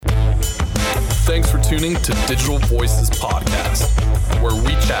Thanks for tuning to Digital Voices Podcast, where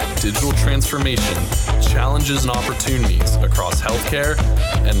we chat digital transformation, challenges, and opportunities across healthcare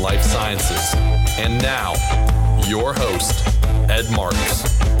and life sciences. And now, your host, Ed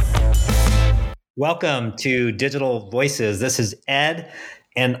Marks. Welcome to Digital Voices. This is Ed,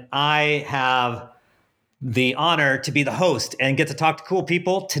 and I have the honor to be the host and get to talk to cool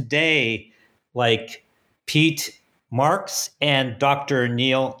people today, like Pete Marks and Dr.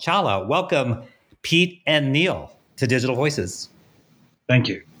 Neal Chawla. Welcome, Pete and Neal, to Digital Voices. Thank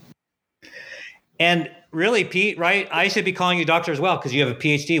you. And really, Pete, right? I should be calling you doctor as well because you have a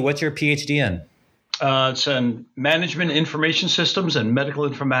PhD. What's your PhD in? It's in Management Information Systems and Medical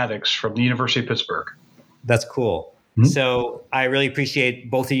Informatics from the University of Pittsburgh. That's cool. Mm-hmm. So I really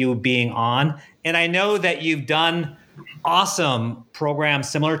appreciate both of you being on. And I know that you've done awesome programs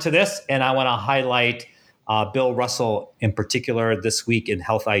similar to this, and I want to highlight Bill Russell in particular this week in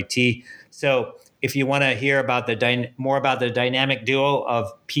Health IT. So if you want to hear about more about the dynamic duo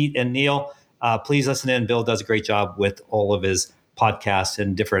of Pete and Neal, please listen in. Bill does a great job with all of his podcasts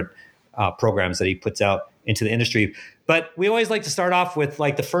and different programs that he puts out into the industry. But we always like to start off with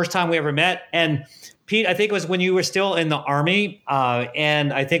like the first time we ever met. And Pete, I think it was when you were still in the Army.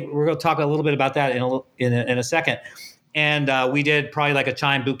 And I think we're going to talk a little bit about that in a second. And we did probably like a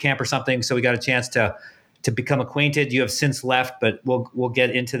Chime boot camp or something. So we got a chance to become acquainted. You have since left, but we'll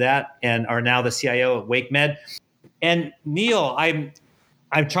get into that, and are now the CIO at WakeMed. And Neal, I'm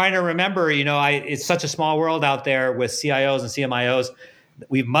trying to remember, it's such a small world out there with CIOs and CMIOs.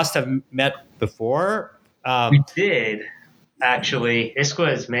 We must have met before. We did, actually. This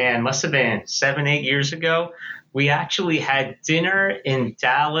was, must have been 7-8 years ago. We actually had dinner in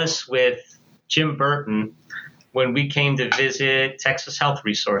Dallas with Jim Burton when we came to visit Texas Health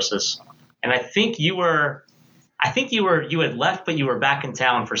Resources. And I think you had left, but you were back in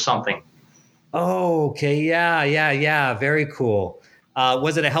town for something. Oh, okay. Yeah. Very cool.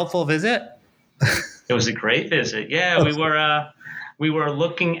 Was it a helpful visit? It was a great visit. Yeah, we were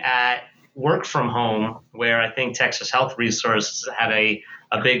looking at work from home, where I think Texas Health Resources had a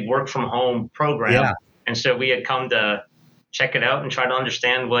big work from home program. Yeah. And so we had come to check it out and try to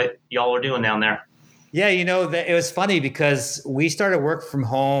understand what y'all were doing down there. Yeah, it was funny because we started work from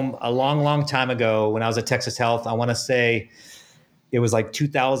home a long, long time ago when I was at Texas Health. I want to say it was like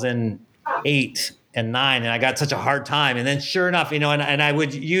 2008 and 9, and I got such a hard time. And then sure enough, and I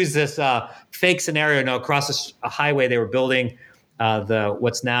would use this fake scenario, across a highway they were building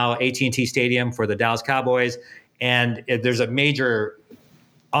what's now AT&T Stadium for the Dallas Cowboys. And there's a major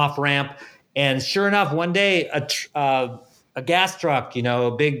off ramp. And sure enough, one day a gas truck,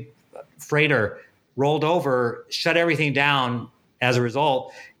 a big freighter, rolled over, shut everything down as a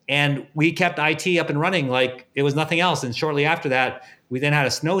result. And we kept IT up and running like it was nothing else. And shortly after that, we then had a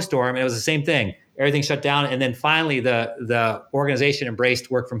snowstorm, and it was the same thing. Everything shut down. And then finally the organization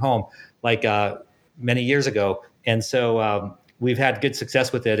embraced work from home like many years ago. And so we've had good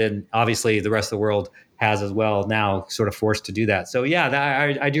success with it. And obviously the rest of the world has as well now, sort of forced to do that. So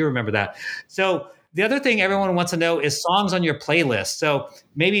yeah, I do remember that. So the other thing everyone wants to know is songs on your playlist. So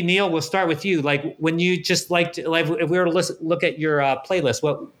maybe Neal, we'll start with you. Like when you just if we were to look at your playlist,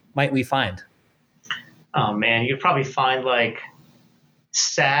 what might we find? Oh man, you'd probably find like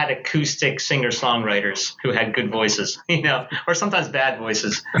sad acoustic singer-songwriters who had good voices, or sometimes bad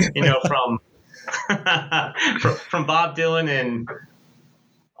voices, from from Bob Dylan and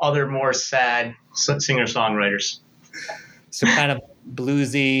other more sad singer-songwriters. So kind of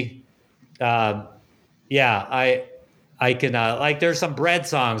bluesy. I can there's some Bread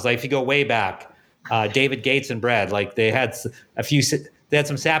songs. Like if you go way back, David Gates and Bread, like they had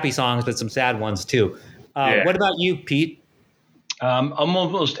some sappy songs, but some sad ones too. What about you, Pete? I'm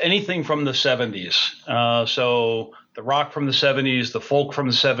almost anything from the 70s. So the rock from the 70s, the folk from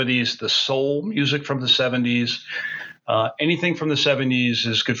the 70s, the soul music from the 70s. Anything from the 70s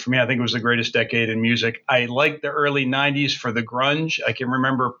is good for me. I think it was the greatest decade in music. I like the early 90s for the grunge. I can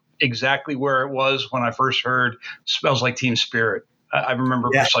remember exactly where it was when I first heard Smells Like Teen Spirit. I remember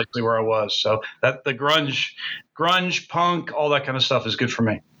precisely where I was. So that the grunge, punk, all that kind of stuff is good for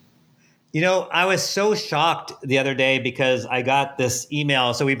me. I was so shocked the other day because I got this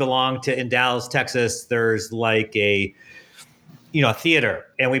email. So we belong in Dallas, Texas. There's like a theater,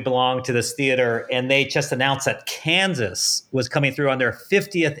 and we belong to this theater, and they just announced that Kansas was coming through on their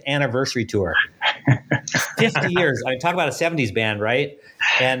 50th anniversary tour. 50 years. I mean, talk about a 70s band, right?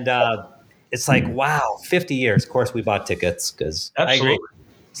 And it's like, wow, 50 years. Of course, we bought tickets because I agree.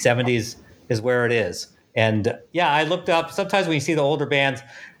 70s is where it is. And I looked up, sometimes when you see the older bands,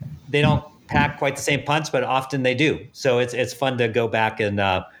 they don't pack quite the same punch, but often they do. So it's fun to go back and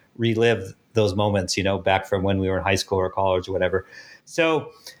relive those moments, back from when we were in high school or college or whatever.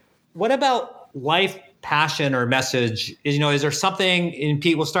 So what about life passion or message? Is there something, and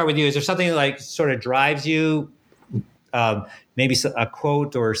Pete, we'll start with you. Is there something that like sort of drives you? Maybe a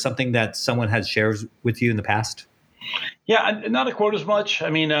quote or something that someone has shared with you in the past? Yeah, not a quote as much. I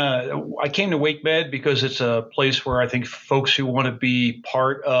mean, I came to WakeMed because it's a place where I think folks who want to be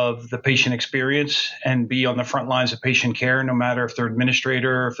part of the patient experience and be on the front lines of patient care, no matter if they're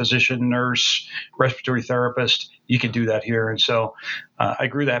administrator, physician, nurse, respiratory therapist, you can do that here. And so I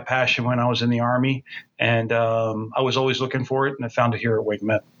grew that passion when I was in the Army, and I was always looking for it, and I found it here at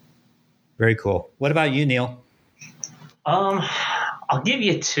WakeMed. Very cool. What about you, Neal? I'll give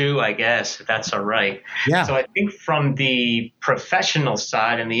you two, I guess, if that's all right. Yeah. So I think from the professional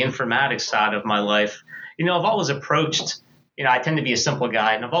side and the informatics side of my life, I've always approached, I tend to be a simple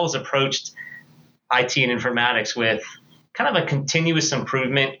guy, and I've always approached IT and informatics with kind of a continuous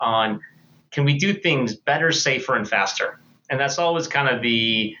improvement on, can we do things better, safer, and faster? And that's always kind of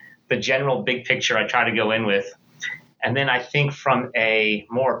the general big picture I try to go in with. And then I think from a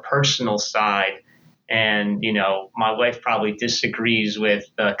more personal side, and, my wife probably disagrees with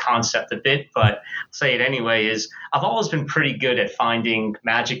the concept a bit, but I'll say it anyway, is I've always been pretty good at finding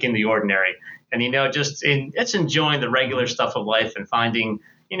magic in the ordinary. And, it's enjoying the regular stuff of life and finding,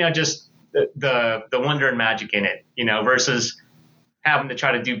 just the wonder and magic in it, versus having to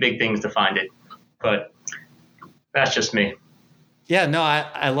try to do big things to find it. But that's just me. Yeah, no,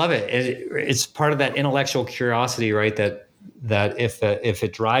 I love it. It's part of that intellectual curiosity, right? That if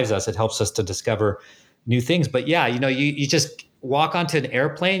it drives us, it helps us to discover new things. But yeah, you just walk onto an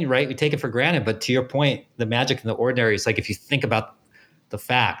airplane, right? We take it for granted. But to your point, the magic in the ordinary, it's like if you think about the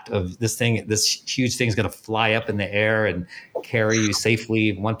fact of this huge thing is going to fly up in the air and carry you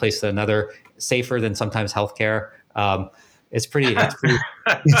safely from one place to another, safer than sometimes healthcare. It's pretty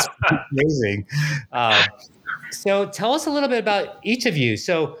amazing. So tell us a little bit about each of you.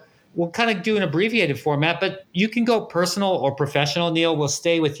 So we'll kind of do an abbreviated format, but you can go personal or professional. Neal, we'll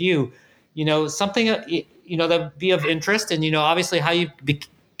stay with you. Something, that be of interest, and, obviously how you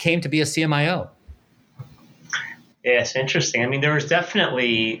came to be a CMIO. Yeah, it's interesting. I mean, there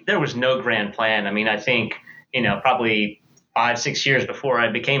was no grand plan. I mean, I think, probably 5-6 years before I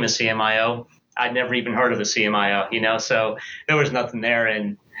became a CMIO, I'd never even heard of a CMIO, so there was nothing there.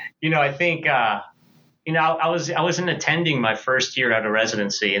 And, I think, I wasn't attending my first year out of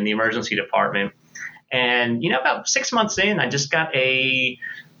residency in the emergency department. And, about 6 months in, I just got a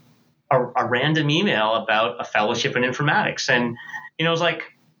random email about a fellowship in informatics. And, I was like,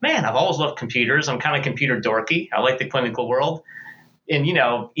 man, I've always loved computers. I'm kind of computer dorky. I like the clinical world. And,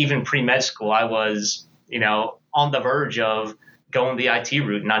 even pre-med school, I was, on the verge of going the IT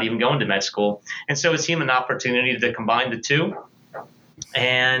route, not even going to med school. And so it seemed an opportunity to combine the two.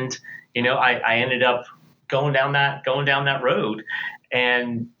 And, I ended up going down that road.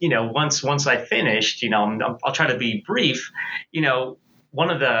 And, once I finished, I'll try to be brief, one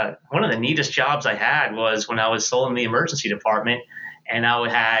of the neatest jobs I had was when I was still in the emergency department, and I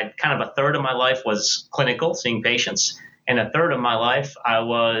had kind of a third of my life was clinical, seeing patients, and a third of my life I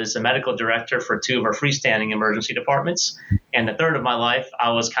was a medical director for 2 of our freestanding emergency departments, and a third of my life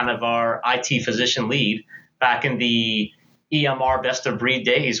I was kind of our IT physician lead back in the EMR best of breed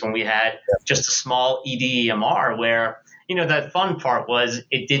days when we had just a small ED EMR where, the fun part was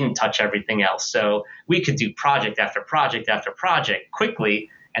it didn't touch everything else. So we could do project after project after project quickly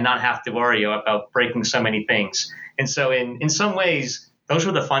and not have to worry about breaking so many things. And so in some ways, those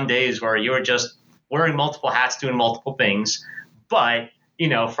were the fun days where you were just wearing multiple hats, doing multiple things. But,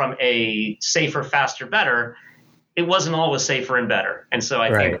 from a safer, faster, better, it wasn't always safer and better. And so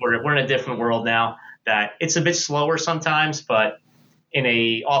I think we're in a different world now that it's a bit slower sometimes, but in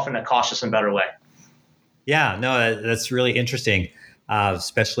often a cautious and better way. Yeah, no, that's really interesting,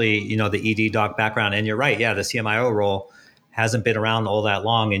 especially, the ED doc background. And you're right. Yeah, the CMIO role hasn't been around all that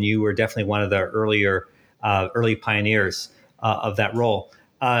long. And you were definitely one of the early pioneers of that role.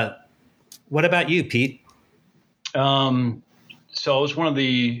 What about you, Pete? So I was one of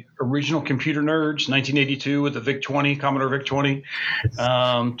the original computer nerds, 1982 with the VIC-20, Commodore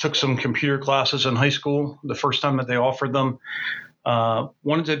VIC-20. Took some computer classes in high school, the first time that they offered them.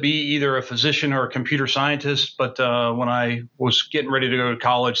 Wanted to be either a physician or a computer scientist, but when I was getting ready to go to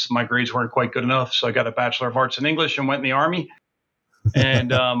college, my grades weren't quite good enough. So I got a Bachelor of Arts in English and went in the Army.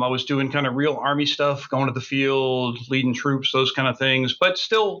 And I was doing kind of real Army stuff, going to the field, leading troops, those kind of things, but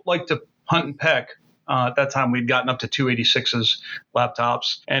still like to hunt and peck. At that time, we'd gotten up to 286s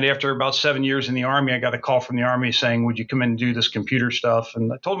laptops. And after about 7 years in the Army, I got a call from the Army saying, would you come in and do this computer stuff?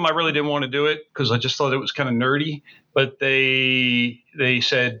 And I told them I really didn't want to do it because I just thought it was kind of nerdy. But they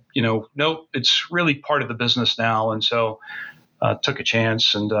said, nope, it's really part of the business now. And so took a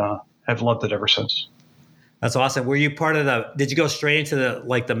chance and have loved it ever since. That's awesome. Were you part of did you go straight into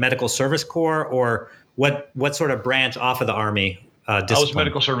the medical service corps, or what sort of branch off of the Army discipline? I was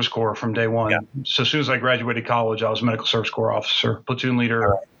medical service corps from day one. Yeah. So as soon as I graduated college, I was medical service corps officer, platoon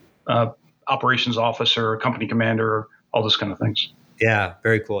leader, operations officer, company commander, all those kind of things. Yeah,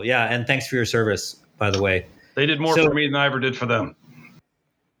 very cool. Yeah, and thanks for your service, by the way. They did more for me than I ever did for them.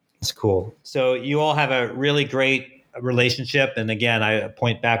 That's cool. So you all have a really great relationship. And again, I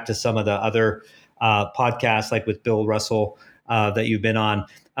point back to some of the other podcasts, like with Bill Russell, that you've been on.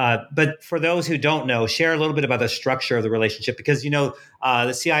 But for those who don't know, share a little bit about the structure of the relationship, because, the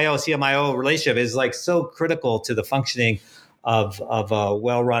CIO, CMIO relationship is like so critical to the functioning of a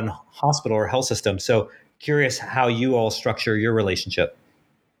well-run hospital or health system. So curious how you all structure your relationship.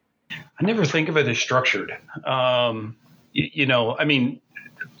 I never think of it as structured. From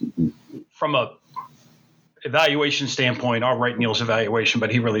a evaluation standpoint, I'll write Neal's evaluation,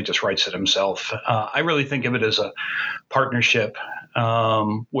 but he really just writes it himself. I really think of it as a partnership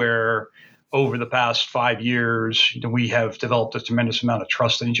where over the past 5 years, we have developed a tremendous amount of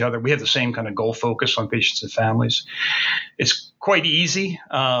trust in each other. We have the same kind of goal focus on patients and families. It's quite easy.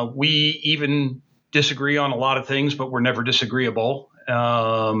 We even disagree on a lot of things, but we're never disagreeable.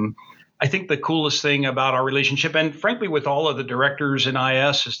 I think the coolest thing about our relationship, and frankly with all of the directors in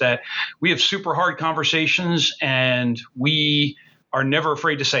IS, is that we have super hard conversations and we are never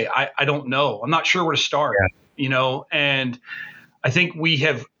afraid to say, I don't know. I'm not sure where to start, and I think we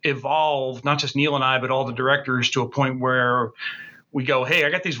have evolved, not just Neal and I, but all the directors, to a point where we go, hey, I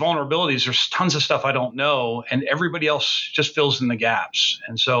got these vulnerabilities. There's tons of stuff I don't know. And everybody else just fills in the gaps.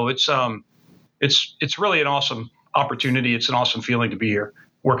 And so it's really an awesome opportunity. It's an awesome feeling to be here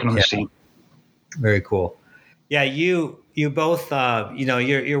working on this team. Very cool. Yeah. You both,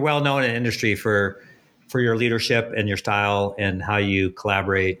 you're well known in the industry for your leadership and your style and how you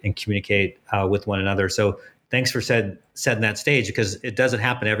collaborate and communicate with one another. So thanks for setting that stage, because it doesn't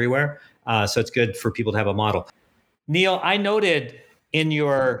happen everywhere. So it's good for people to have a model. Neal, I noted in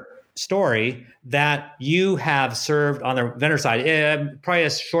your story that you have served on the vendor side, probably a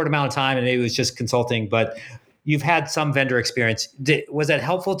short amount of time, and it was just consulting, but you've had some vendor experience. Was that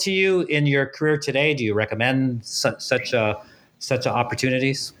helpful to you in your career today? Do you recommend such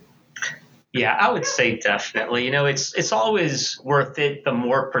opportunities? Yeah, I would say definitely. It's always worth it, the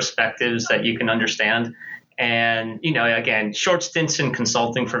more perspectives that you can understand. And, again, short stints in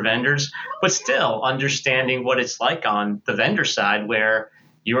consulting for vendors, but still understanding what it's like on the vendor side, where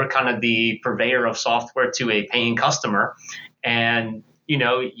you're kind of the purveyor of software to a paying customer. And,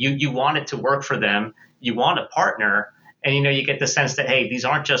 you want it to work for them. You want a partner. And, you get the sense that, hey, these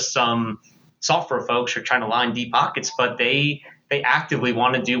aren't just some software folks who are trying to line deep pockets, but they actively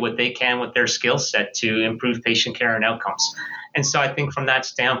want to do what they can with their skill set to improve patient care and outcomes. And so I think from that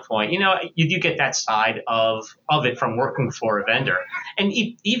standpoint, you do get that side of it from working for a vendor. And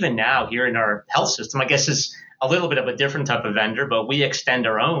even now here in our health system, I guess is a little bit of a different type of vendor, but we extend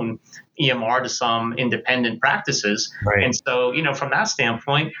our own EMR to some independent practices. Right. And so, from that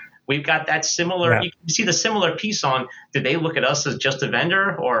standpoint, we've got that similar, you can see the similar piece on, did they look at us as just a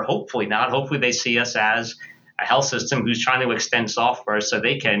vendor, or hopefully not? Hopefully they see us as a health system who's trying to extend software so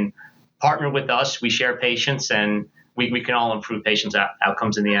they can partner with us. We share patients, and we can all improve patients'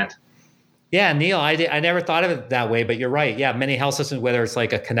 outcomes in the end. Yeah, Neal, I never thought of it that way, but you're right. Yeah, many health systems, whether it's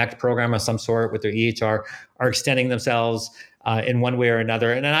like a Connect program of some sort with their EHR, are extending themselves in one way or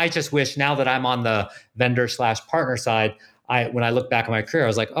another. And then I just wish, now that I'm on the vendor/partner side, when I look back at my career, I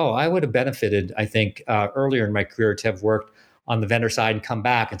was like, oh, I would have benefited, I think, earlier in my career to have worked on the vendor side and come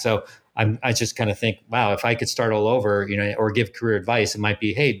back. And so I just kind of think, wow, if I could start all over, or give career advice, it might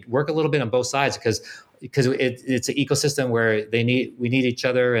be, hey, work a little bit on both sides, because it's an ecosystem where we need each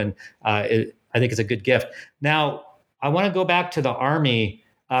other, and I think it's a good gift. Now, I want to go back to the Army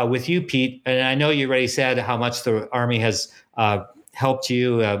with you, Pete, and I know you already said how much the Army has helped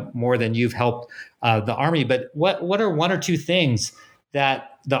you more than you've helped the Army. But what are one or two things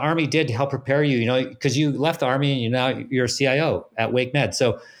that the Army did to help prepare you? Because you left the Army and you're a CIO at Wake Med.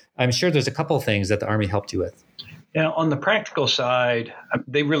 So I'm sure there's a couple of things that the Army helped you with. Yeah, on the practical side,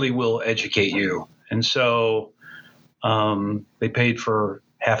 they really will educate you. And so they paid for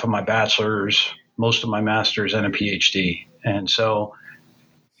half of my bachelor's, most of my master's, and a PhD. And so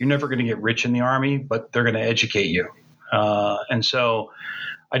you're never going to get rich in the Army, but they're going to educate you. And so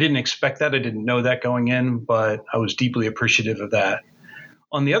I didn't expect that. I didn't know that going in, but I was deeply appreciative of that.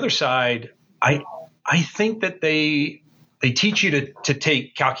 On the other side, I think that they teach you to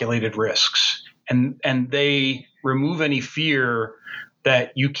take calculated risks, and they remove any fear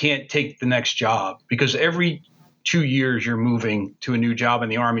that you can't take the next job, because every 2 years you're moving to a new job in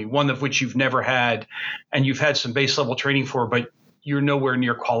the Army, one of which you've never had, and you've had some base level training for, but you're nowhere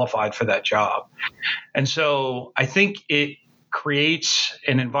near qualified for that job. And so I think it creates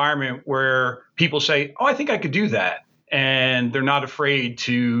an environment where people say, oh, I think I could do that. And they're not afraid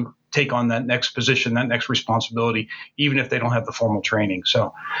to take on that next position, that next responsibility, even if they don't have the formal training.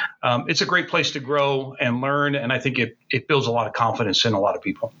 So it's a great place to grow and learn. And I think it builds a lot of confidence in a lot of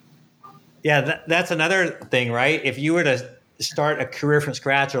people. Yeah, that's another thing, right? If you were to start a career from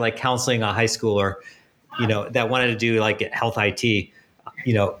scratch, or like counseling a high schooler, that wanted to do like health IT,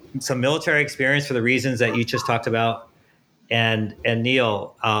 some military experience for the reasons that you just talked about, and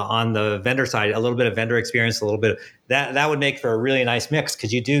Neal on the vendor side, a little bit of vendor experience, a little bit of that would make for a really nice mix,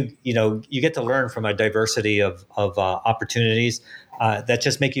 because you get to learn from a diversity of opportunities that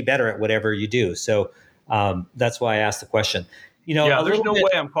just make you better at whatever you do. So that's why I asked the question. There's no way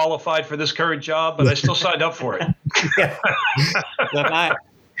I'm qualified for this current job, but I still signed up for it. Yeah. Look,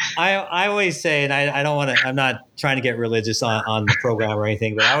 I always say, and I don't want to, I'm not trying to get religious on the program or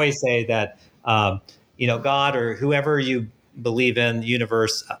anything, but I always say that, God or whoever you believe in,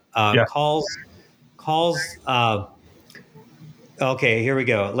 universe, calls, okay, here we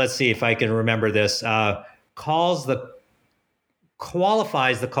go. Let's see if I can remember this.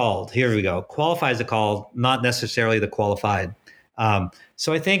 Qualifies the called. Here we go. Qualifies the called, not necessarily the qualified.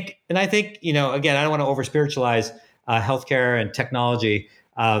 So I think, again, I don't want to over spiritualize healthcare and technology,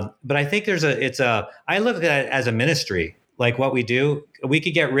 but I think I look at it as a ministry. Like what we do, we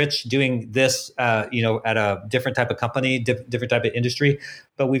could get rich doing this, at a different type of company, different type of industry,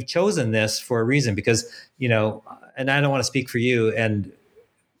 but we've chosen this for a reason, because, and I don't want to speak for you and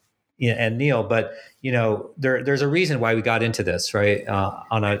Neal, but there's a reason why we got into this, right?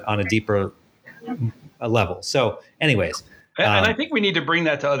 On a deeper level. So anyways. And I think we need to bring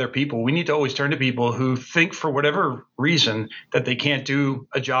that to other people. We need to always turn to people who think for whatever reason that they can't do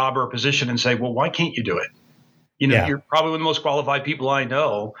a job or a position and say, well, why can't you do it? You're probably one of the most qualified people I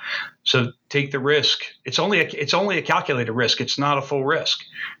know. So take the risk. It's only a calculated risk. It's not a full risk.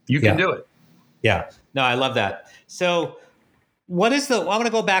 You can do it. Yeah. No, I love that. So I want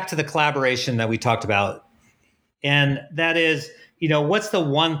to go back to the collaboration that we talked about. And that is, what's the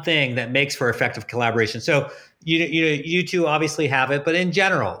one thing that makes for effective collaboration? So you two obviously have it, but in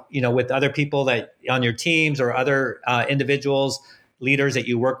general, with other people that on your teams or other individuals, leaders that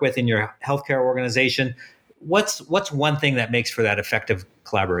you work with in your healthcare organization, what's one thing that makes for that effective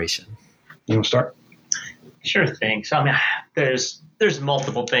collaboration? You want to start? Sure thing. So there's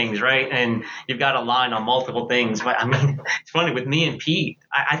multiple things, right? And you've got to align on multiple things. But it's funny with me and Pete.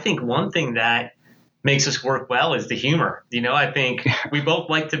 I think one thing that makes us work well is the humor. I think we both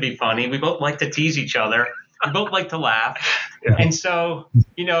like to be funny. We both like to tease each other. We both like to laugh. Yeah. And so,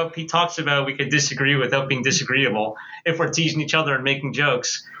 if he talks about we could disagree without being disagreeable, if we're teasing each other and making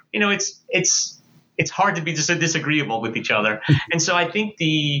jokes, it's hard to be disagreeable with each other. And so I think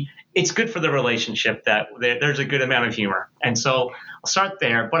it's good for the relationship that there's a good amount of humor. And so I'll start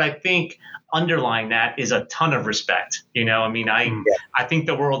there. But I think underlying that is a ton of respect. I think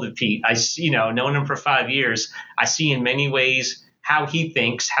the world of Pete. I see, knowing him for 5 years, I see in many ways how he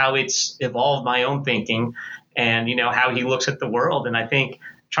thinks, how it's evolved my own thinking, and, how he looks at the world. And I think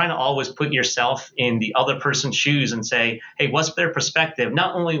trying to always put yourself in the other person's shoes and say, hey, what's their perspective?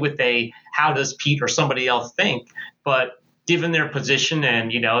 Not only with how does Pete or somebody else think, but given their position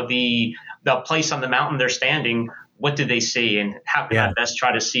and, the place on the mountain they're standing, what do they see and how can I best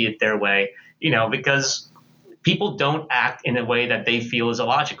try to see it their way? Because people don't act in a way that they feel is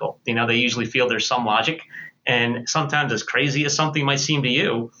illogical. They usually feel there's some logic. And sometimes, as crazy as something might seem to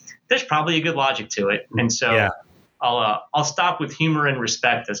you, there's probably a good logic to it. And so I'll stop with humor and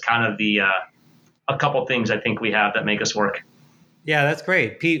respect as kind of a couple things I think we have that make us work. Yeah, that's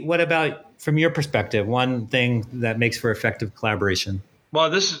great. Pete, what about from your perspective, one thing that makes for effective collaboration?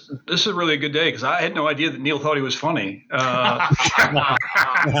 Well, this is really a good day because I had no idea that Neal thought he was funny. No,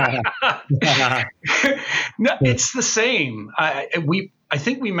 it's the same. I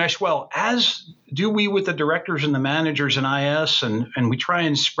think we mesh well, as do we with the directors and the managers in IS, and we try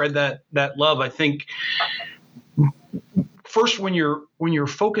and spread that love. I think first when you're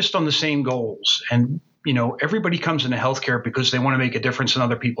focused on the same goals, and everybody comes into healthcare because they want to make a difference in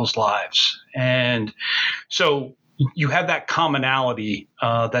other people's lives, and so you have that commonality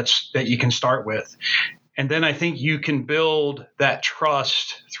that you can start with. And then I think you can build that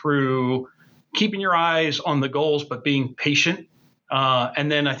trust through keeping your eyes on the goals, but being patient.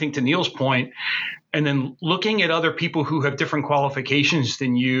 And then I think to Neal's point, and then looking at other people who have different qualifications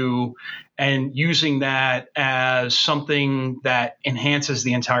than you and using that as something that enhances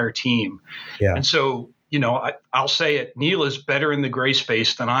the entire team. Yeah. And so, I'll say it, Neal is better in the gray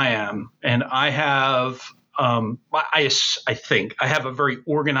space than I am. And I have, I think I have a very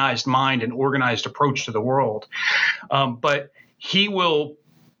organized mind and organized approach to the world. But he will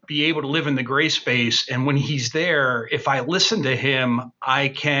be able to live in the gray space. And when he's there, if I listen to him, I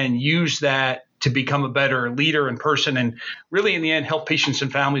can use that to become a better leader and person, and really in the end, help patients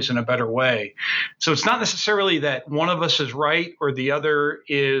and families in a better way. So it's not necessarily that one of us is right or the other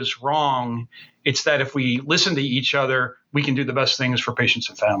is wrong. It's that if we listen to each other, we can do the best things for patients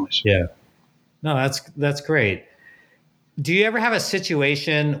and families. Yeah. No, that's great. Do you ever have a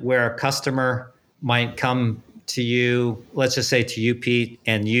situation where a customer might come to you, let's just say to you, Pete,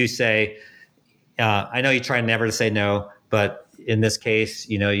 and you say, I know you try never to say no, but in this case,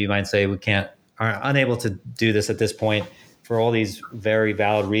 you might say we are unable to do this at this point for all these very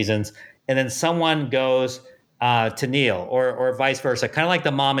valid reasons. And then someone goes to Neal or vice versa, kind of like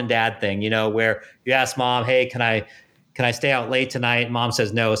the mom and dad thing, where you ask mom, hey, can I stay out late tonight? Mom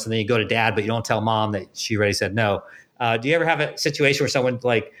says no. So then you go to dad, but you don't tell mom that she already said no. Do you ever have a situation where someone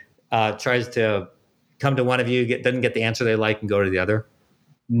tries to come to one of you, doesn't get the answer they like and go to the other?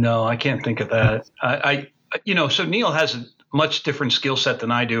 No, I can't think of that. So Neal has a much different skill set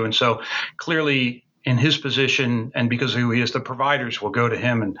than I do. And so clearly in his position and because of who he is, the providers will go to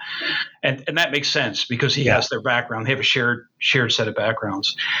him and that makes sense because he has their background. They have a shared set of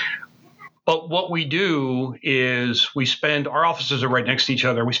backgrounds. But what we do is our offices are right next to each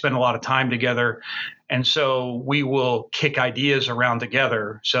other. We spend a lot of time together. And so we will kick ideas around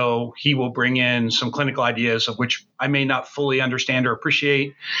together. So he will bring in some clinical ideas of which I may not fully understand or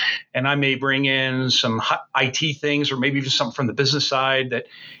appreciate. And I may bring in some IT things or maybe even something from the business side that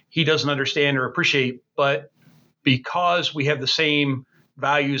he doesn't understand or appreciate. But because we have the same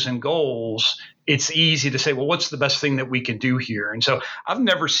values and goals, it's easy to say, well, what's the best thing that we can do here? And so I've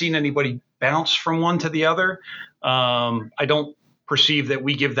never seen anybody bounce from one to the other. I don't perceive that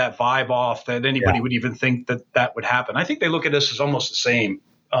we give that vibe off that anybody would even think that would happen. I think they look at us as almost the same,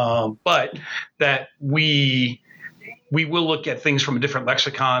 but that we will look at things from a different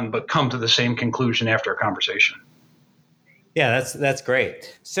lexicon, but come to the same conclusion after a conversation. Yeah, that's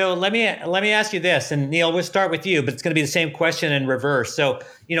great. So let me ask you this, and Neal, we'll start with you, but it's going to be the same question in reverse. So,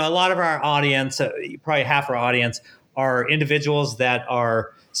 a lot of our audience, probably half our audience, are individuals that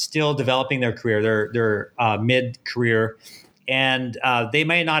are still developing their career. They're mid-career, and they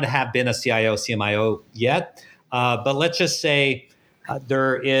may not have been a CIO, CMIO yet. But let's just say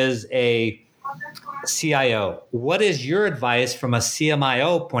there is a CIO. What is your advice from a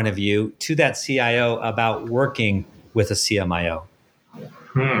CMIO point of view to that CIO about working with a CMIO?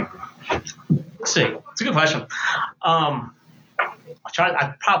 Let's see. It's a good question.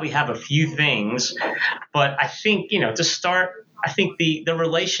 I probably have a few things, but I think, to start, I think the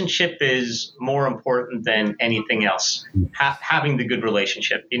relationship is more important than anything else. Having the good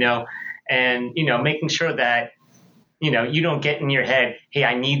relationship, and, making sure that, you don't get in your head, hey,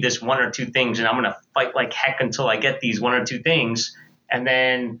 I need this one or two things and I'm going to fight like heck until I get these one or two things. And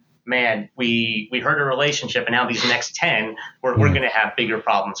then, man, we hurt a relationship and now these next 10 we're going to have bigger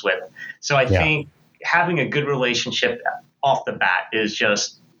problems with. So I think having a good relationship off the bat is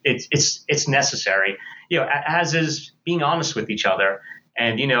just, it's necessary, as is being honest with each other.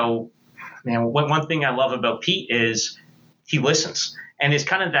 And, man, one thing I love about Pete is he listens. And it's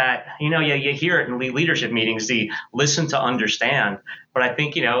kind of that, you hear it in leadership meetings, the listen to understand. But I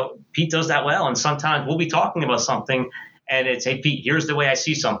think, Pete does that well. And sometimes we'll be talking about something and it's, hey, Pete, here's the way I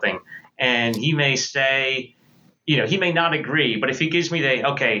see something. And he may say, he may not agree. But if he gives me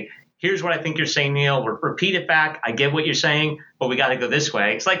okay, here's what I think you're saying, Neal, repeat it back. I get what you're saying, but we got to go this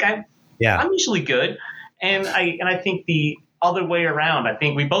way. It's like I'm usually good. And I think the other way around, I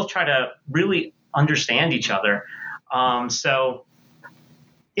think we both try to really understand each other. So,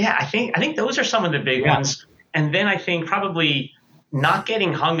 yeah, I think those are some of the big ones. And then I think probably not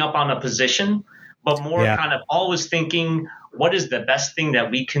getting hung up on a position, but more kind of always thinking, what is the best thing that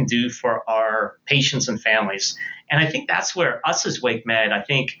we can do for our patients and families? And I think that's where us as Wake Med, I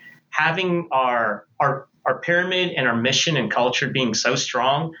think having our pyramid and our mission and culture being so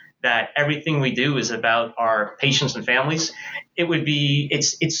strong that everything we do is about our patients and families,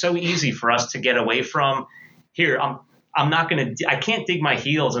 it's so easy for us to get away from here. I can't dig my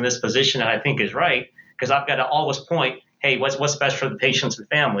heels in this position that I think is right, because I've got to always point, hey, what's best for the patients and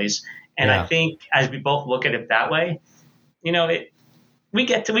families? And I think as we both look at it that way, we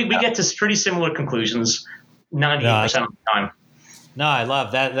get to pretty similar conclusions 98% of the time. No, I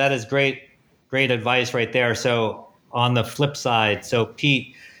love that. That is great advice right there. So on the flip side, so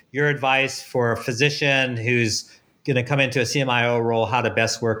Pete, your advice for a physician who's going to come into a CMIO role, how to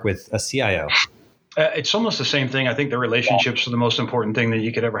best work with a CIO? It's almost the same thing. I think the relationships are the most important thing that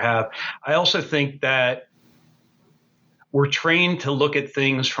you could ever have. I also think that we're trained to look at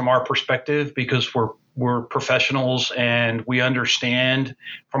things from our perspective because we're professionals and we understand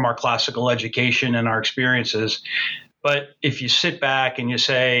from our classical education and our experiences. But if you sit back and you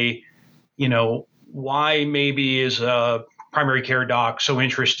say, why maybe is a primary care doc so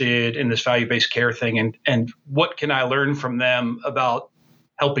interested in this value-based care thing, and what can I learn from them about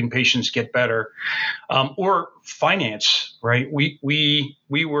helping patients get better, or finance, right? We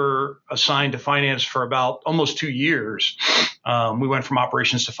were assigned to finance for about almost 2 years. We went from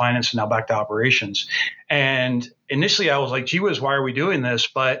operations to finance and now back to operations. And initially I was like, gee whiz, why are we doing this?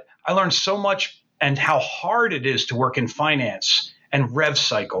 But I learned so much and how hard it is to work in finance and rev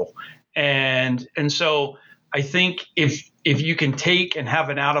cycle. And so I think if you can take and have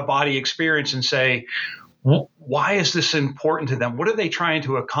an out-of-body experience and say, why is this important to them? What are they trying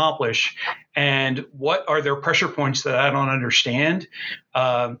to accomplish? And what are their pressure points that I don't understand?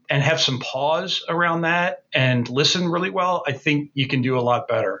 And have some pause around that and listen really well, I think you can do a lot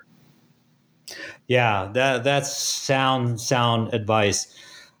better. Yeah, that's sound advice.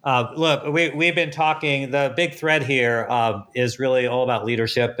 Look, we've been talking. The big thread here is really all about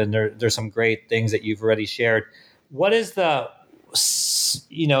leadership, and there's some great things that you've already shared. What is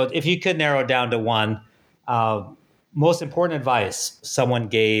if you could narrow it down to one, most important advice someone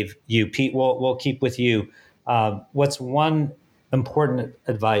gave you? Pete, we'll keep with you. What's one important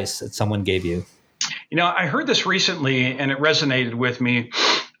advice that someone gave you? I heard this recently and it resonated with me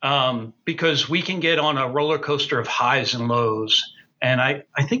because we can get on a roller coaster of highs and lows. And I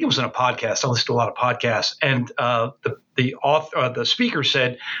think it was in a podcast. I listen to a lot of podcasts, and the speaker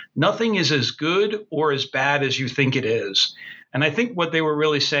said, "Nothing is as good or as bad as you think it is." And I think what they were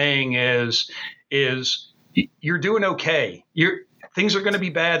really saying is you're doing okay. Things are going to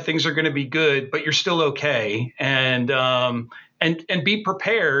be bad, things are going to be good, but you're still okay. And be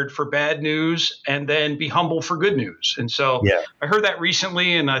prepared for bad news, and then be humble for good news. And so I heard that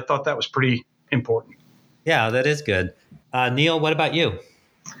recently, and I thought that was pretty important. Yeah, that is good. Neal, what about you?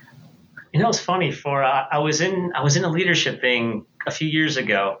 It's funny. I was in a leadership thing a few years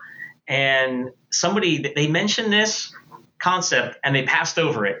ago, and they mentioned this concept and they passed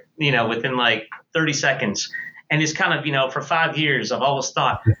over it, within like 30 seconds. And it's kind of, for 5 years, I've always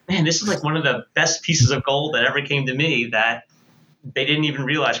thought, man, this is like one of the best pieces of gold that ever came to me that they didn't even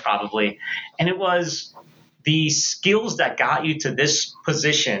realize probably. And it was the skills that got you to this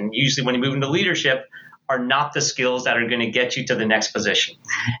position. Usually when you move into leadership, are not the skills that are going to get you to the next position.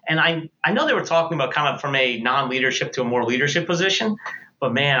 And I know they were talking about kind of from a non-leadership to a more leadership position,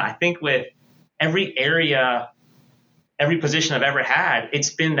 but man, I think with every position I've ever had, it's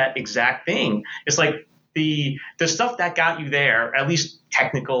been that exact thing. It's like the stuff that got you there, at least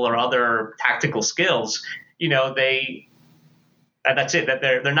technical or other tactical skills, that's it, that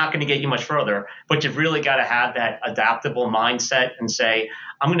they're not going to get you much further, but you've really got to have that adaptable mindset and say,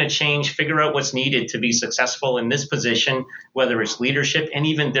 I'm going to change, figure out what's needed to be successful in this position, whether it's leadership and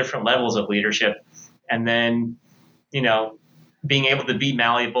even different levels of leadership. And then, being able to be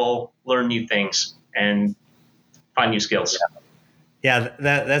malleable, learn new things, and find new skills. Yeah,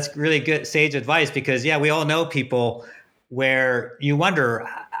 that's really good, sage advice, because we all know people where you wonder,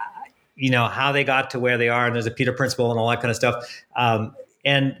 how they got to where they are, and there's a Peter principle and all that kind of stuff.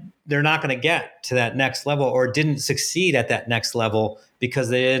 And they're not going to get to that next level, or didn't succeed at that next level because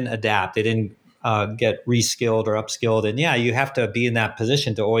they didn't adapt. They didn't get reskilled or upskilled. And you have to be in that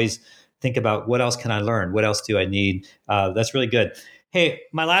position to always think about, what else can I learn? What else do I need? That's really good. Hey,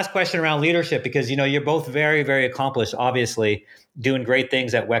 my last question around leadership, because, you're both very, very accomplished, obviously doing great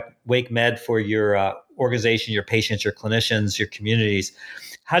things at Wake Med for your organization, your patients, your clinicians, your communities.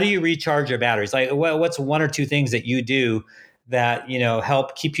 How do you recharge your batteries? Like, what's one or two things that you do that,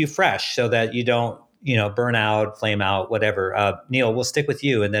 help keep you fresh so that you don't, burn out, flame out, whatever? Neal, we'll stick with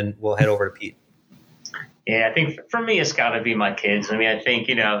you and then we'll head over to Pete. Yeah, I think for me, it's got to be my kids. I mean, I think,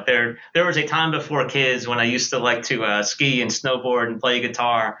 there was a time before kids when I used to like to ski and snowboard and play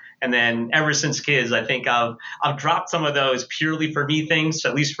guitar. And then ever since kids, I think I've dropped some of those purely for me things,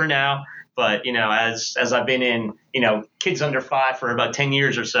 at least for now. But, as I've been in, kids under 5 for about 10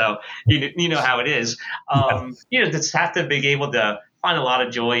 years or so, you know how it is. Just have to be able to find a lot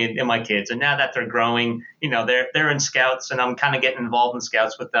of joy in my kids. And now that they're growing, they're in scouts, and I'm kind of getting involved in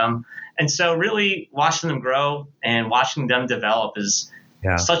scouts with them. And so really watching them grow and watching them develop is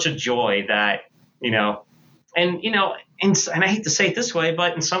such a joy that, and I hate to say it this way,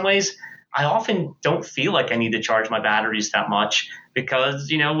 but in some ways I often don't feel like I need to charge my batteries that much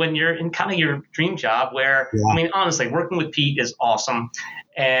because, when you're in kind of your dream job where, honestly, working with Pete is awesome.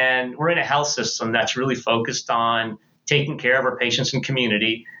 And we're in a health system that's really focused on taking care of our patients and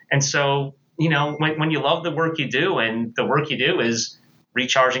community. And so, when you love the work you do and the work you do is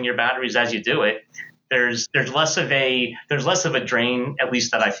recharging your batteries as you do it, there's less of a drain, at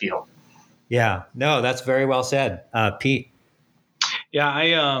least that I feel. Yeah, no, that's very well said. Pete. Yeah,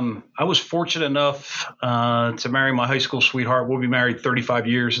 I was fortunate enough to marry my high school sweetheart. We'll be married 35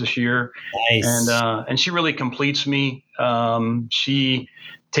 years this year. Nice. And she really completes me. She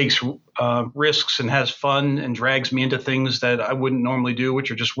takes risks and has fun and drags me into things that I wouldn't normally do, which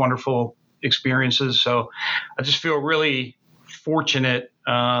are just wonderful experiences. So I just feel really fortunate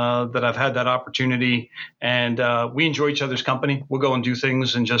that I've had that opportunity, and we enjoy each other's company. We'll go and do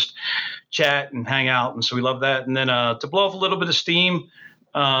things and just chat and hang out, and so we love that. And then to blow off a little bit of steam,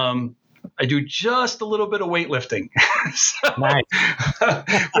 I do just a little bit of weightlifting,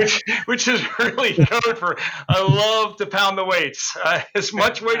 which is really code for I love to pound the weights, as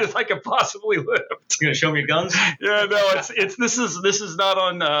much weight as I can possibly lift. You gonna show me your guns? Yeah, no, this is not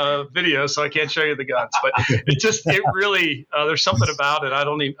on video, so I can't show you the guns. But it really there's something about it.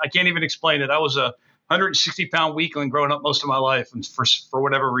 I can't even explain it. I was a 160-pound weakling growing up most of my life, and for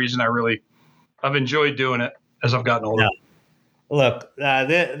whatever reason, I've enjoyed doing it as I've gotten older. Yeah. Look,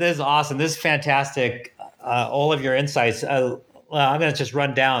 this is awesome. This is fantastic. All of your insights. I'm going to just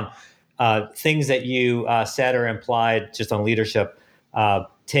run down things that you said or implied just on leadership.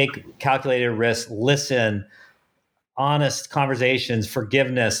 Take calculated risks, listen, honest conversations,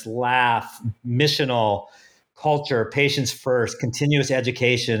 forgiveness, laugh, missional, culture, patients first, continuous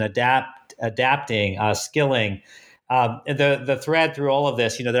education, adapting, skilling. The thread through all of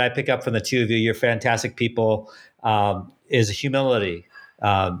this, that I pick up from the two of you, you're fantastic people, is humility.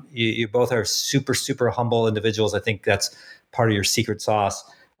 You both are super, super humble individuals. I think that's part of your secret sauce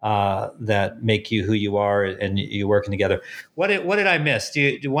that make you who you are, and you working together. What did I miss?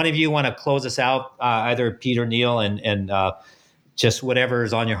 Do one of you want to close us out, either Pete or Neal, and just whatever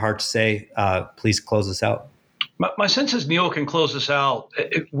is on your heart to say, please close us out. My sense is Neal can close us out.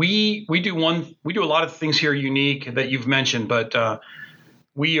 We do a lot of things here unique that you've mentioned, but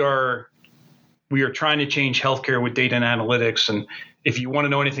we are trying to change healthcare with data and analytics. And if you want to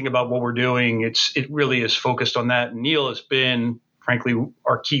know anything about what we're doing, it really is focused on that. And Neal has been, frankly,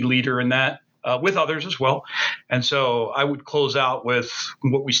 our key leader in that, with others as well. And so I would close out with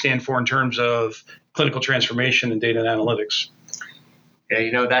what we stand for in terms of clinical transformation and data and analytics.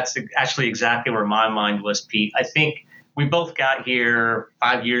 Yeah, that's actually exactly where my mind was, Pete. I think we both got here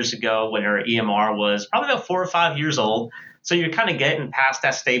 5 years ago when our EMR was probably about 4 or 5 years old. So you're kind of getting past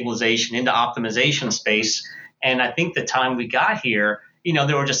that stabilization into optimization space. And I think the time we got here,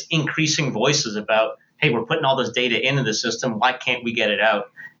 there were just increasing voices about, hey, we're putting all this data into the system. Why can't we get it out?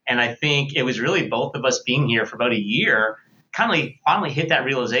 And I think it was really both of us being here for about a year, kind of finally hit that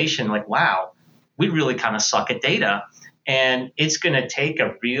realization, like, wow, we really kind of suck at data. And it's going to take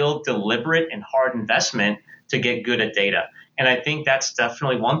a real deliberate and hard investment to get good at data. And I think that's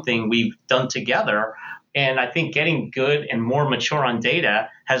definitely one thing we've done together. And I think getting good and more mature on data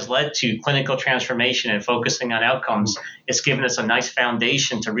has led to clinical transformation and focusing on outcomes. It's given us a nice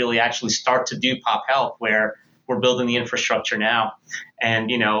foundation to really actually start to do pop health, where we're building the infrastructure now.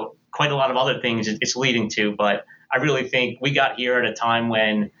 And, quite a lot of other things it's leading to. But I really think we got here at a time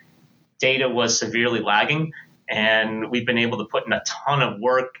when data was severely lagging. And we've been able to put in a ton of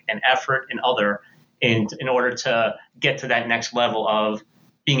work and effort and in order to get to that next level of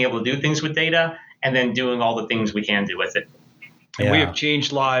being able to do things with data and then doing all the things we can do with it. And we have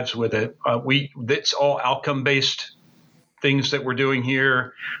changed lives with it. It's all outcome-based things that we're doing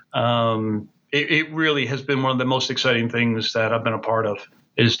here. It really has been one of the most exciting things that I've been a part of,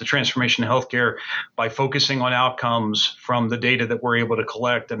 is the transformation of healthcare by focusing on outcomes from the data that we're able to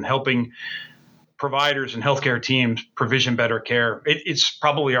collect and helping providers and healthcare teams provision better care. It's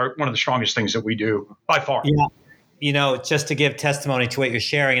probably one of the strongest things that we do by far. Yeah. Just to give testimony to what you're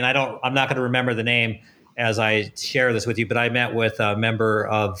sharing, and I'm not going to remember the name as I share this with you, but I met with a member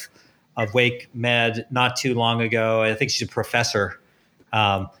of Wake Med not too long ago. I think she's a professor,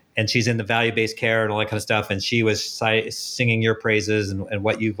 and she's in the value-based care and all that kind of stuff. And she was singing your praises and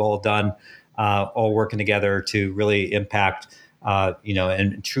what you've all done, all working together to really impact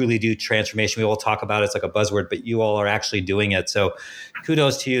and truly do transformation. We all talk about it, it's like a buzzword, but you all are actually doing it. So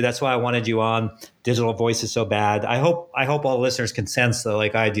kudos to you. That's why I wanted you on. Digital voice is so bad. I hope all the listeners can sense, though,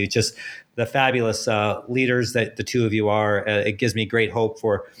 like I do, just the fabulous leaders that the two of you are. It gives me great hope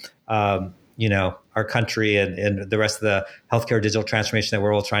for our country and the rest of the healthcare digital transformation that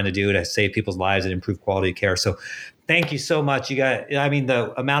we're all trying to do to save people's lives and improve quality of care. So thank you so much.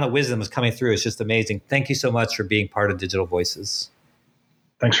 The amount of wisdom is coming through. It's just amazing. Thank you so much for being part of Digital Voices.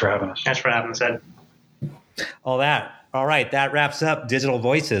 Thanks for having us. Thanks for having us, Ed. All right. That wraps up Digital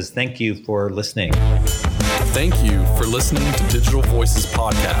Voices. Thank you for listening. Thank you for listening to Digital Voices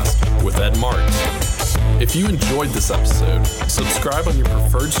Podcast with Ed Marks. If you enjoyed this episode, subscribe on your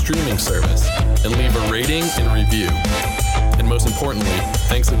preferred streaming service and leave a rating and review. And most importantly,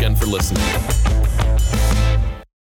 thanks again for listening.